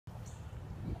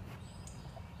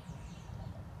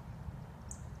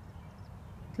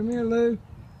Come here, Lou.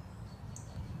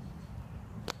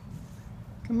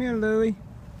 Come here, Louie.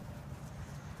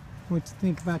 What you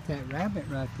think about that rabbit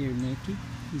right there, Nikki?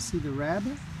 You see the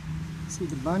rabbit? See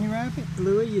the bunny rabbit?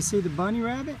 Louie, you see the bunny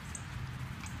rabbit?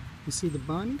 You see the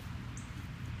bunny?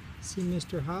 See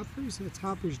Mr. Hoppers? That's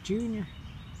Hoppers Jr. You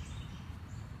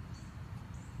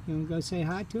want to go say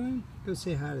hi to him? Go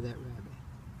say hi to that rabbit.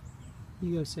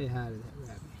 You go say hi to that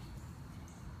rabbit.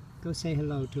 Go say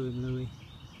hello to him, Louie.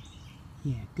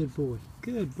 Yeah, good boy.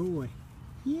 Good boy.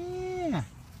 Yeah!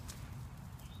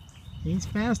 He's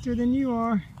faster than you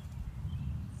are.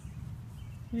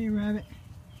 Hey, rabbit.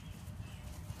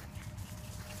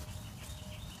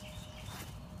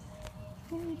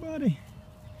 Oh, buddy.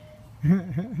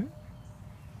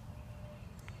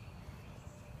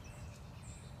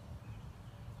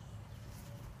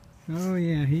 Oh,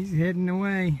 yeah, he's heading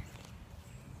away.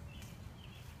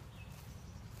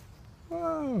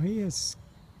 Whoa, he is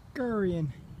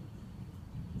scurrying.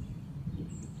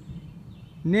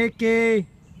 Nikki!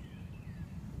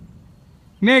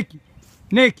 Nikki!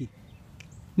 Nikki!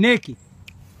 Nikki!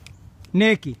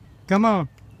 Nikki! Come on!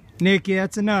 Nikki,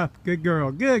 that's enough. Good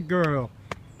girl. Good girl.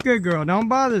 Good girl. Don't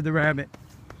bother the rabbit.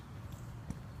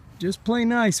 Just play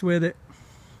nice with it.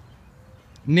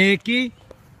 Nikki!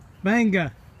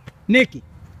 Banga! Nikki!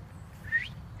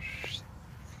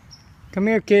 Come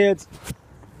here, kids.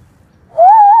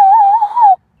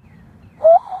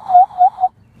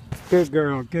 Good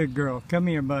girl, good girl. Come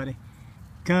here, buddy.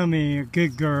 Come here,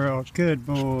 good girl, good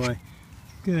boy.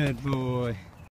 Good boy.